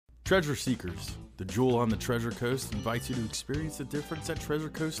Treasure Seekers, the jewel on the Treasure Coast, invites you to experience the difference at Treasure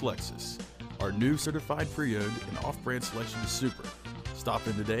Coast Lexus. Our new certified pre-owned and off-brand selection is super. Stop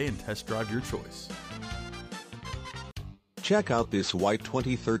in today and test drive your choice. Check out this white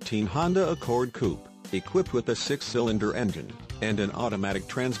 2013 Honda Accord Coupe, equipped with a 6-cylinder engine and an automatic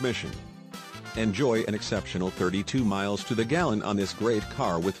transmission. Enjoy an exceptional 32 miles to the gallon on this great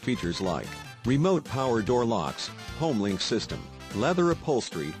car with features like remote power door locks, HomeLink system, leather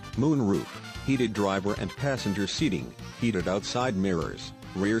upholstery, moonroof, heated driver and passenger seating, heated outside mirrors,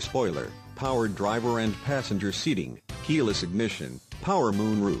 rear spoiler, powered driver and passenger seating, keyless ignition, power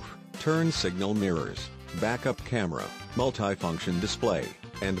moonroof, turn signal mirrors, backup camera, multifunction display,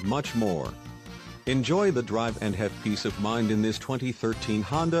 and much more. Enjoy the drive and have peace of mind in this 2013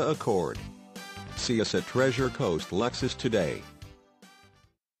 Honda Accord. See us at Treasure Coast Lexus today.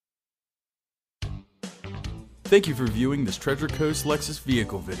 Thank you for viewing this Treasure Coast Lexus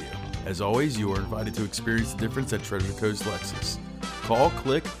vehicle video. As always, you are invited to experience the difference at Treasure Coast Lexus. Call,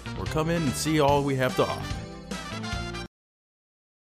 click, or come in and see all we have to offer.